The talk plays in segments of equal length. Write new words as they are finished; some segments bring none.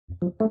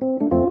Hi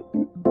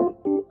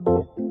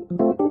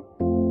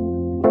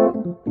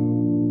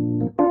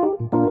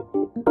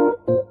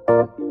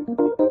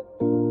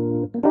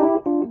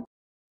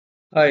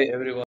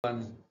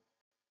everyone,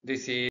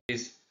 this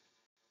is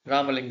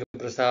Ramalinga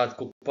Prasad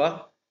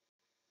Kuppa.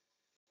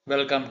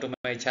 Welcome to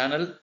my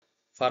channel,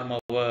 Pharma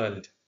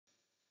World.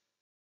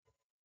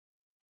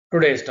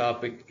 Today's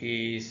topic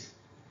is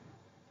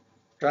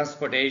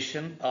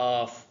transportation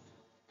of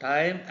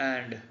time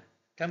and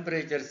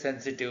temperature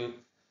sensitive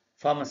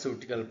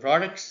pharmaceutical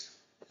products,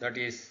 that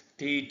is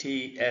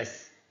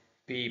TTSPP.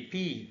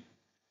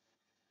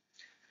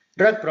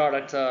 Drug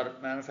products are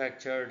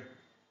manufactured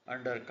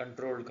under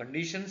controlled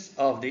conditions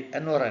of the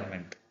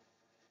environment.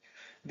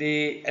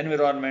 The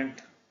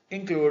environment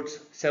includes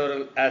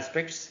several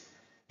aspects,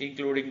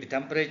 including the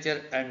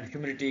temperature and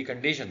humidity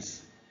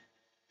conditions.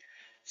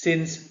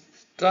 Since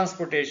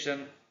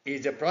transportation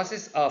is a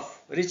process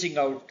of reaching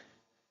out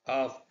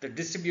of the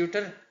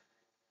distributor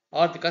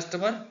or the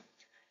customer,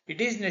 it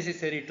is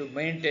necessary to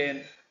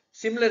maintain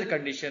similar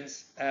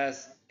conditions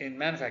as in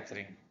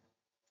manufacturing.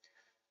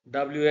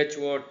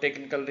 WHO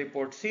Technical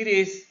Report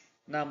Series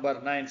number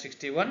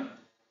 961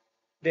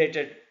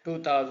 dated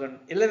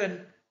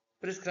 2011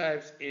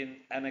 prescribes in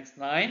Annex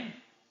 9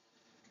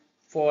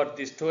 for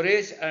the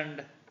storage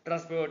and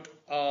transport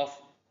of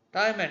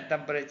time and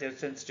temperature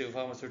sensitive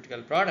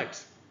pharmaceutical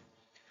products.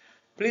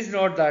 Please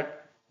note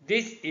that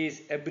this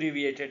is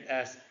abbreviated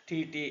as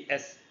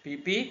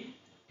TTSPP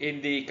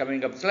in the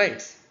coming up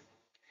slides.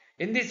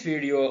 In this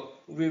video,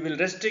 we will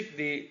restrict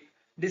the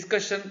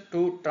discussion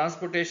to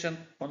transportation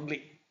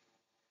only.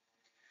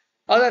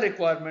 Other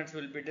requirements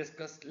will be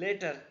discussed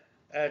later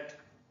at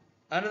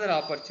another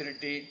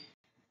opportunity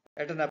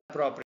at an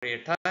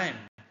appropriate time.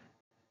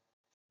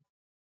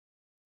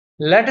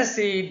 Let us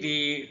see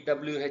the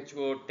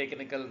WHO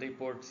Technical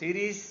Report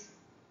Series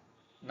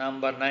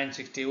number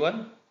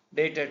 961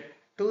 dated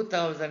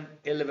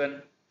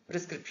 2011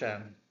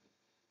 prescription.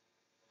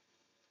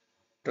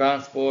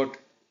 Transport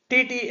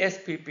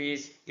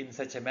TTSPPs in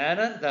such a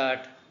manner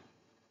that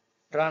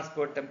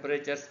transport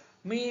temperatures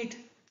meet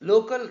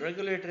local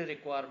regulatory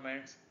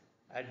requirements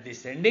at the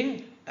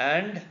sending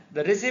and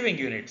the receiving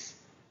units,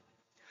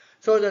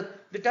 so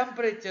that the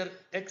temperature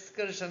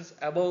excursions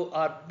above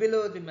or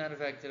below the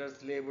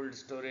manufacturer's labeled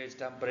storage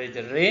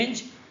temperature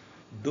range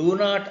do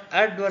not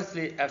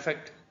adversely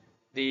affect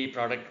the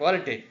product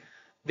quality.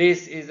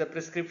 This is the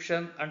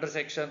prescription under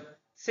section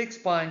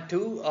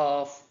 6.2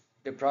 of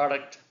the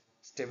product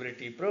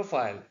stability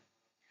profile.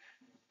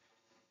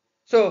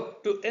 So,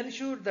 to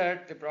ensure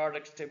that the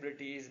product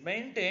stability is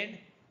maintained,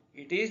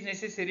 it is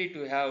necessary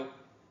to have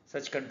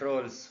such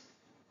controls.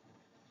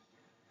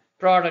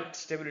 Product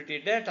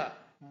stability data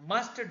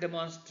must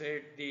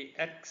demonstrate the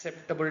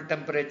acceptable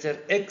temperature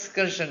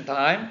excursion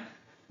time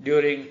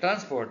during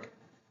transport.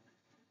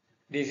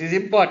 This is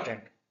important.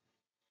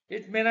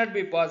 It may not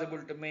be possible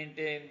to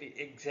maintain the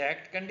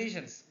exact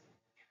conditions.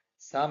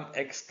 Some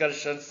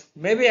excursions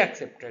may be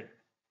accepted,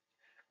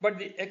 but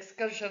the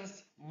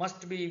excursions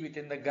must be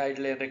within the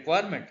guideline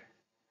requirement.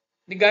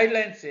 The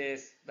guideline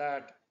says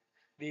that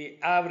the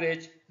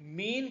average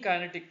mean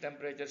kinetic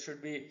temperature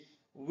should be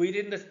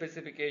within the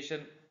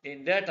specification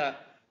in data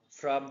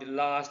from the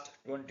last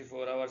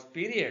 24 hours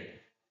period.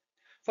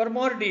 For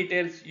more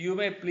details, you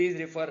may please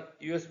refer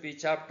USP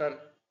chapter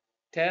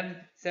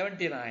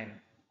 1079.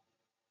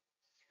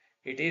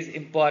 It is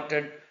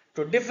important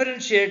to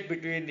differentiate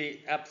between the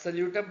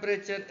absolute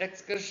temperature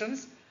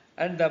excursions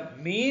and the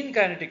mean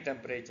kinetic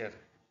temperature.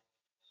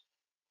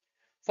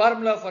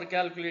 Formula for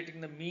calculating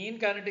the mean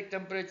kinetic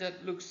temperature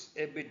looks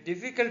a bit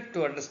difficult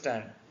to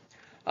understand.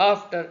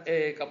 After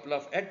a couple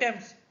of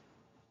attempts,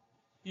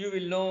 you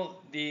will know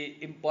the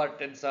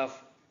importance of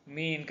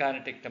mean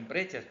kinetic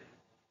temperature.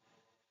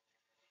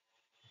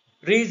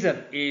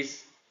 Reason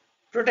is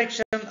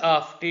protection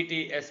of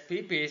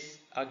TTSPPs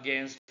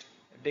against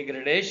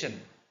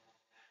degradation.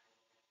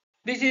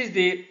 This is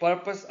the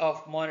purpose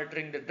of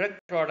monitoring the drug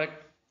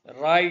product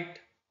right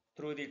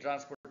through the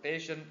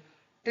transportation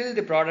till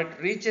the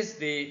product reaches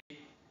the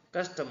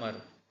customer.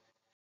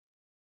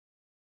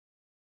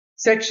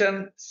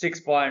 Section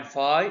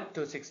 6.5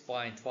 to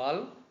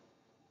 6.12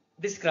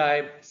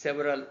 describe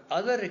several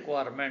other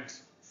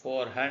requirements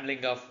for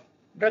handling of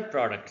drug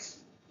products.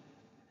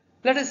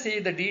 Let us see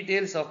the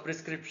details of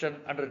prescription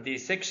under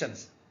these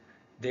sections.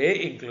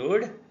 They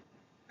include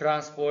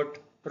transport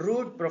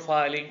route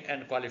profiling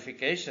and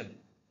qualification.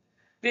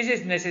 This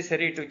is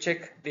necessary to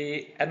check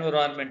the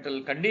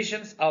environmental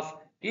conditions of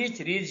each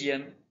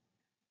region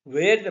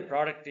where the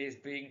product is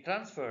being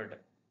transferred.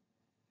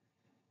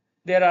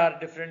 There are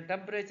different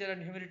temperature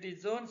and humidity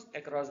zones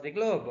across the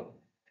globe.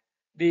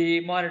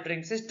 The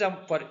monitoring system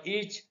for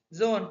each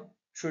zone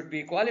should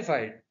be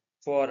qualified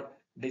for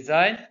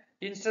design,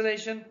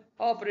 installation,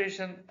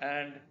 operation,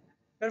 and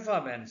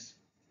performance.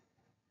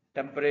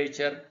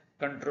 Temperature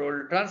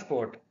controlled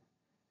transport.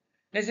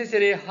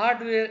 Necessary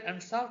hardware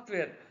and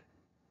software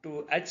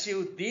to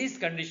achieve these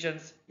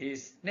conditions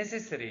is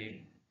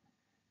necessary.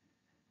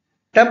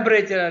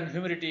 Temperature and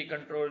humidity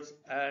controls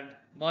and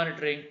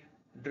monitoring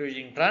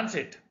during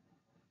transit.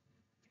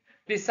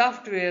 The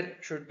software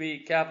should be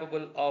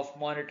capable of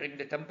monitoring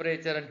the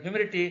temperature and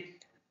humidity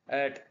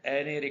at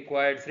any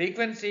required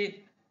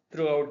frequency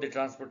throughout the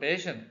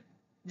transportation.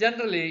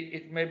 Generally,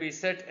 it may be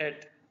set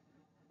at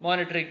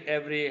monitoring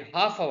every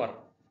half hour.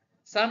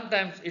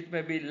 Sometimes it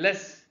may be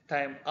less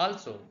time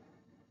also.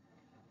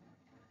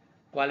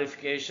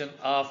 Qualification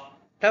of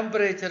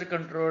temperature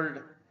controlled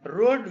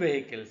road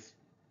vehicles.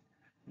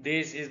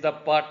 This is the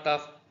part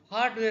of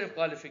hardware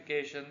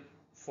qualification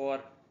for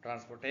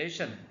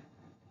transportation.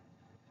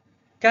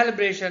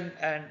 Calibration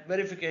and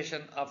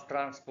verification of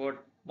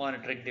transport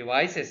monitoring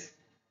devices.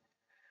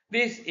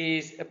 This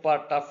is a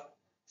part of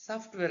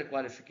software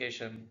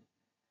qualification.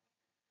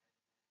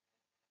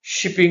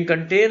 Shipping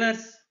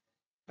containers,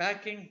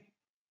 packing,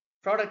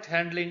 product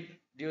handling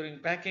during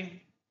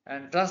packing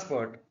and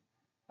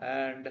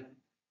and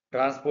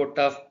transport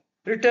of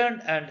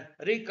returned and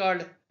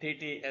recalled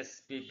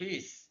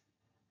TTSPPs.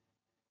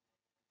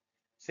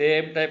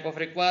 Same type of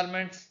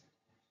requirements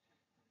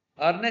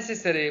are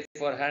necessary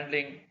for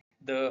handling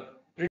the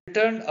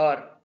returned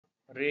or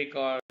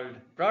recalled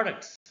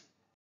products.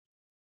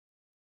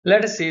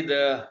 Let us see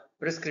the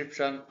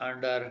prescription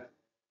under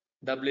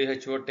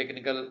WHO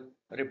Technical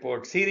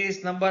Report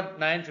Series number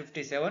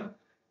 957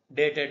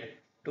 dated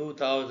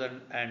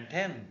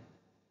 2010.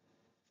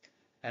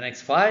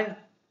 Annex 5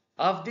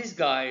 of this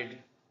guide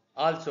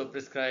also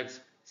prescribes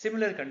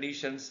similar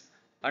conditions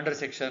under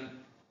section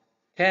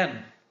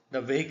 10,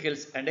 the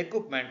vehicles and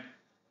equipment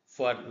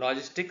for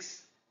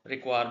logistics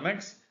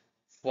requirements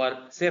for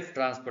safe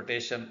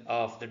transportation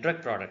of the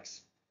drug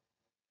products.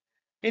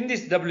 In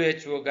this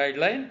WHO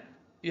guideline,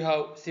 you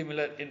have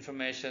similar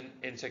information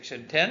in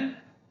section 10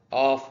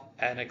 of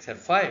Annex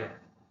 5.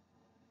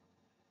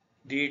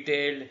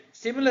 Detailed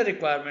similar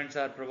requirements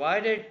are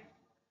provided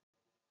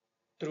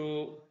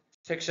through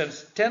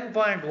sections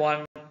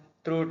 10.1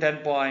 through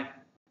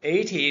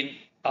 10.18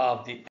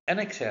 of the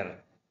annexure.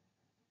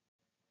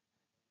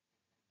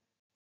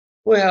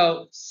 We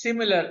have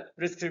similar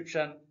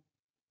prescription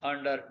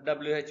under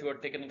WHO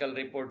Technical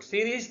Report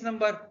Series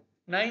number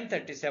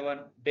 937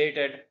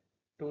 dated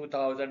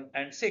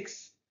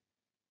 2006.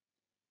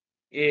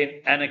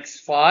 In Annex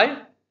 5,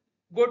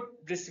 Good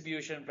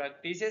Distribution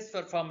Practices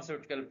for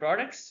Pharmaceutical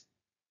Products,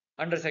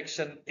 under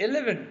Section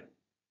 11,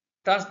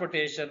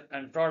 Transportation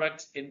and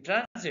Products in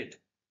Transit,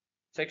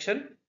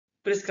 section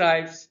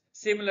prescribes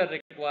similar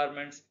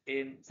requirements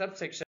in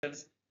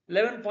subsections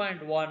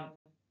 11.1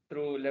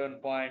 through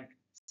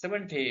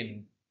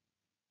 11.17.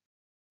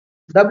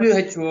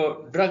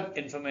 WHO Drug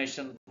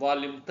Information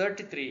Volume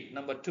 33,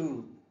 Number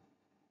 2,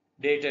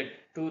 dated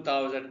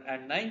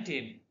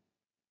 2019,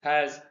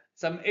 has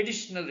some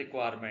additional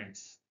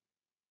requirements.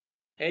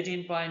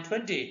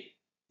 18.20,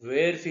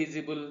 where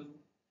feasible,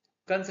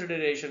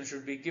 consideration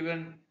should be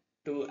given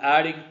to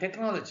adding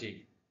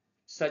technology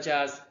such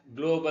as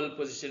global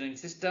positioning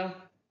system,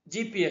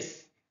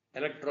 GPS,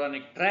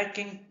 electronic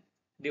tracking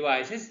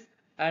devices,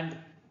 and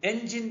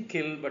engine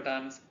kill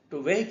buttons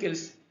to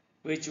vehicles,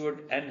 which would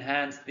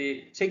enhance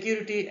the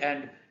security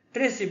and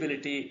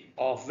traceability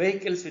of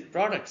vehicles with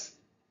products.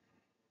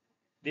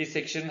 This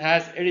section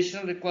has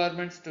additional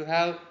requirements to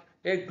have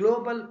a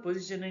global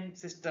positioning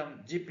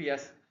system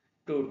GPS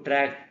to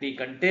track the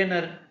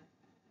container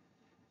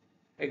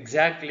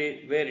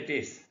exactly where it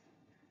is.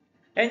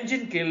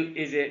 Engine kill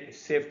is a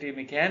safety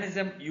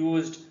mechanism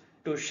used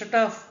to shut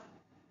off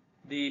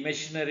the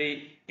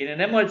machinery in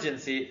an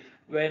emergency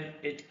when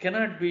it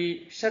cannot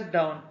be shut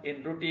down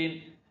in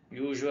routine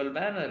usual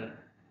manner.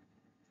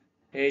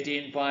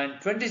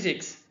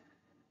 18.26,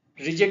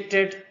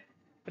 rejected,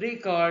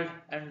 recalled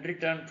and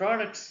returned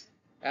products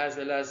as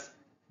well as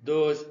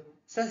those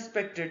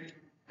suspected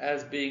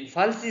as being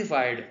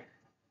falsified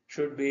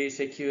should be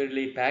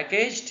securely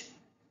packaged,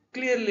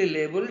 clearly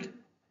labeled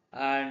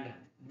and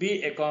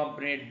be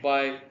accompanied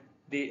by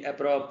the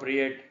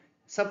appropriate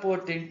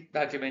supporting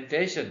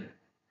documentation.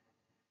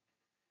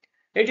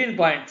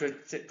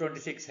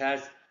 18.26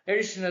 has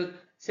additional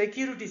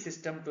security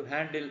system to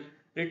handle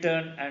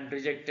returned and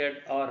rejected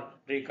or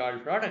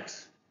recalled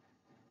products.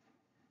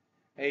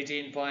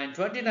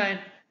 18.29,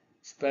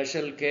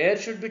 special care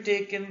should be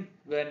taken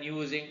when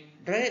using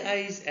dry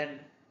ice and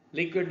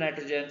liquid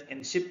nitrogen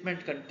in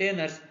shipment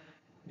containers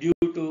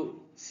due to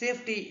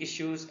safety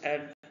issues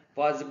and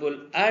possible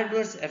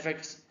adverse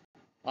effects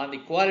on the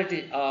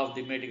quality of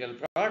the medical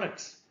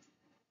products.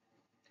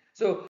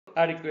 So,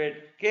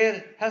 adequate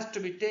care has to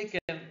be taken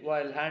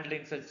while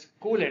handling such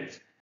coolants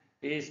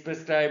is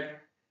prescribed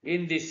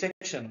in this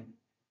section.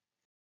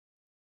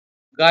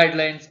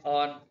 Guidelines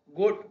on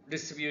good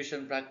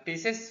distribution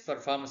practices for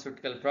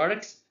pharmaceutical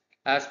products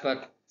as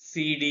per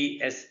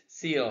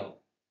CDSCO.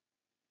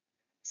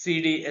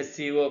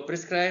 CDSCO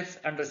prescribes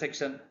under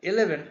section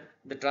 11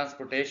 the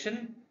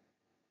transportation.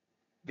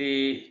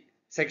 The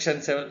section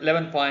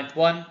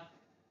 11.1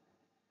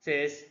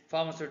 says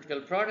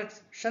pharmaceutical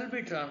products shall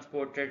be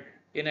transported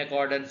in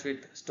accordance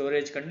with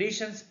storage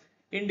conditions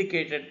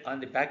indicated on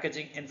the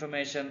packaging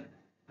information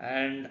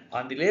and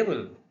on the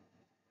label.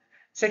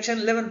 Section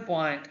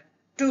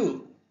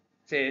 11.2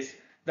 says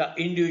The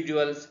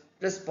individuals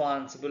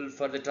responsible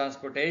for the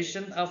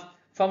transportation of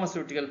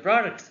pharmaceutical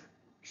products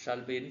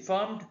shall be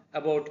informed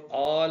about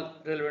all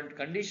relevant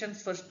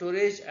conditions for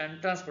storage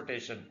and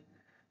transportation.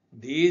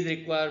 These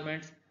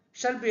requirements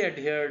shall be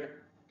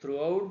adhered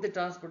throughout the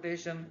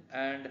transportation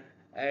and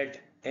at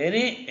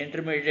any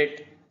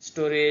intermediate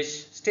storage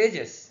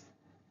stages.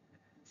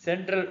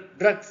 Central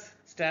Drugs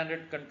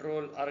Standard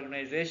Control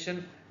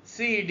Organization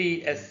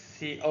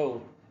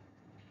CDSCO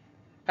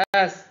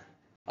has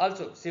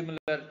also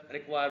similar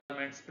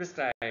requirements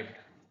prescribed.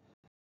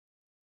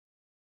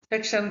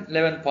 Section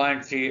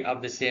 11.3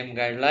 of the same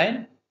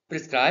guideline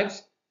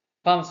prescribes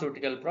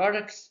pharmaceutical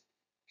products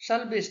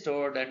shall be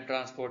stored and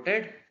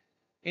transported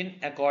in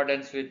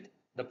accordance with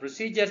the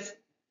procedures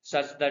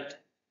such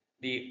that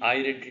the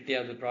identity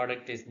of the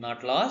product is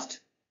not lost,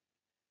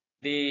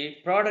 the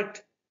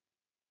product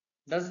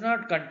does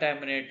not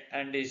contaminate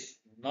and is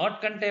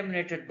not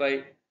contaminated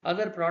by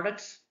other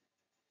products.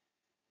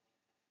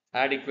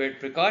 Adequate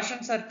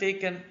precautions are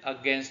taken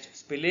against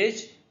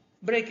spillage,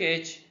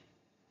 breakage,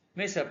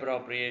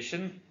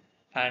 misappropriation,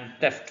 and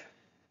theft.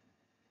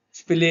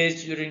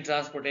 Spillage during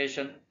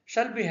transportation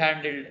shall be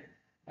handled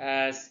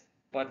as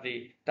per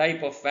the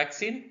type of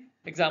vaccine,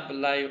 example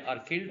live or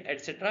killed,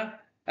 etc.,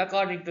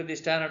 according to the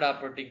standard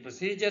operating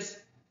procedures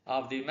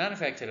of the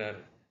manufacturer.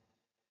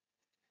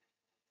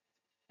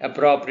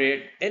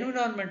 Appropriate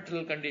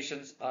environmental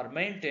conditions are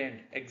maintained,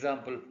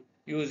 example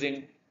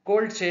using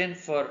cold chain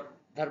for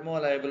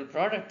thermolabile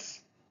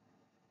products.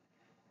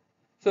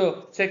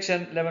 So,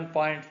 section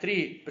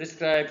 11.3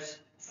 prescribes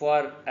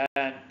for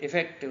an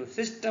effective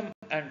system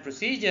and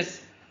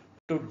procedures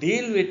to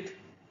deal with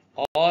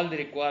all the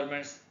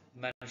requirements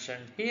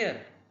mentioned here.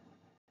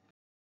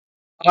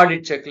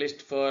 Audit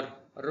checklist for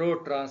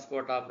road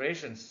transport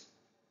operations.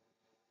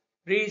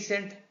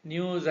 Recent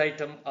news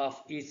item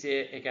of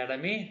ECA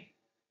Academy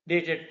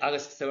dated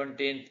August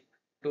 17,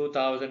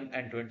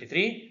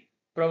 2023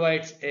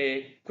 provides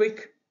a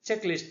quick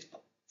checklist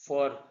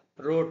for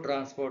road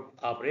transport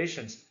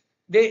operations.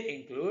 They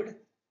include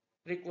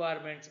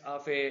requirements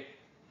of a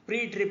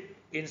pre-trip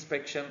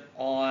inspection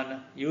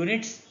on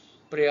units,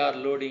 prior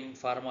loading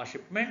pharma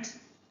shipments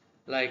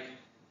like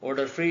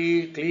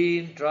odor-free,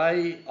 clean,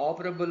 dry,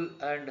 operable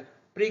and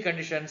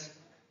preconditions,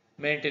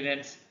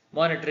 maintenance,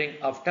 monitoring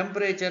of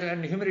temperature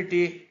and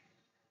humidity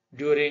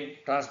during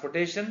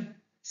transportation,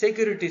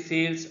 security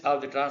seals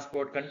of the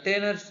transport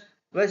containers,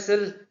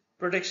 vessel,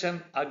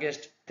 protection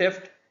against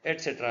theft,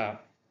 etc.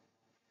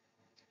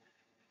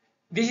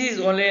 This is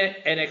only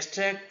an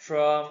extract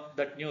from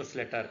that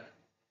newsletter.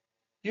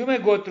 You may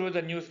go through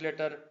the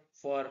newsletter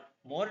for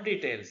more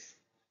details.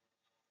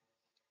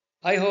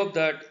 I hope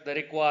that the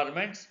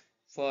requirements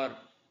for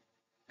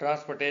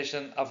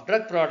transportation of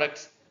drug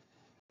products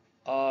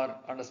are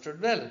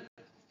understood well.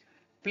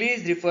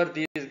 Please refer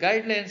these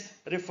guidelines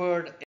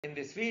referred in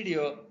this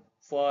video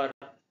for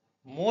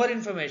more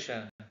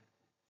information.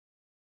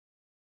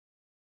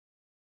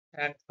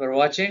 Thanks for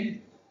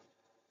watching.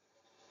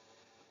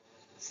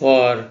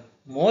 For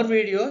more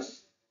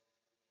videos,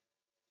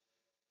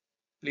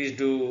 please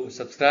do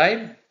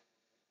subscribe,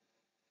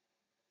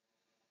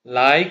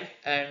 like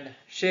and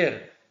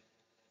share.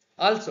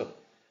 Also,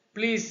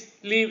 please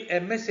leave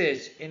a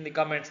message in the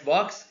comments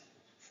box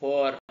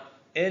for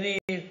any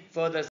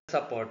further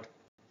support.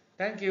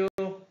 Thank you.